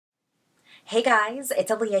Hey guys,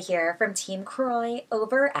 it's Aaliyah here from Team Croy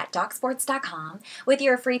over at DocSports.com with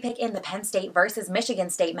your free pick in the Penn State versus Michigan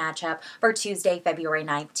State matchup for Tuesday, February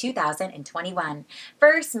 9th, 2021.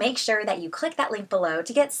 First, make sure that you click that link below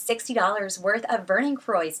to get $60 worth of Vernon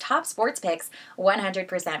Croy's top sports picks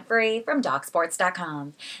 100% free from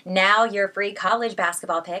DocSports.com. Now, your free college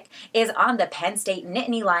basketball pick is on the Penn State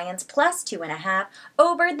Nittany Lions plus 2.5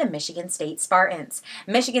 over the Michigan State Spartans.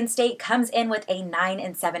 Michigan State comes in with a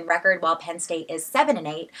 9-7 record while Penn State is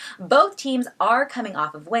 7-8. Both teams are coming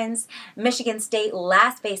off of wins. Michigan State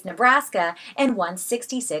last faced Nebraska and won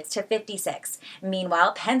 66-56.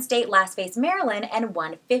 Meanwhile, Penn State last faced Maryland and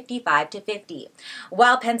won 55-50.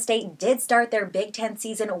 While Penn State did start their Big Ten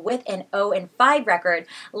season with an 0-5 record,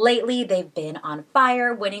 lately they've been on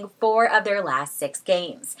fire, winning 4 of their last 6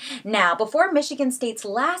 games. Now, before Michigan State's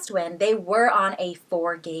last win, they were on a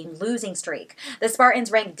 4-game losing streak. The Spartans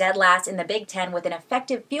ranked dead last in the Big Ten with an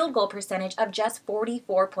effective field goal percentage of just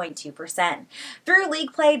 44.2%. Through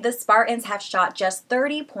league play, the Spartans have shot just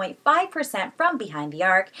 30.5% from behind the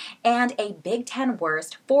arc and a Big Ten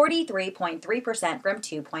worst 43.3% from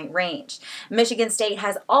two-point range. Michigan State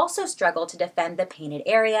has also struggled to defend the painted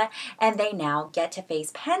area, and they now get to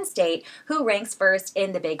face Penn State, who ranks first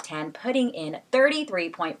in the Big Ten, putting in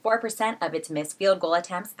 33.4% of its missed field goal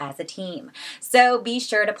attempts as a team. So be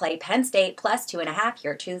sure to play Penn State plus 2.5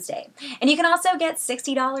 here Tuesday. And you can also get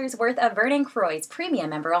 $60 worth of Vernon Croy's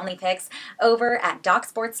premium member-only picks over at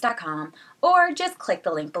DocSports.com, or just click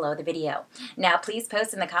the link below the video. Now, please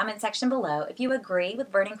post in the comment section below if you agree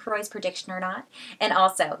with Vernon Croy's prediction or not. And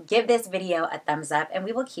also, give this video a thumbs up, and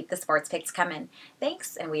we will keep the sports picks coming.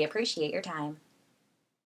 Thanks, and we appreciate your time.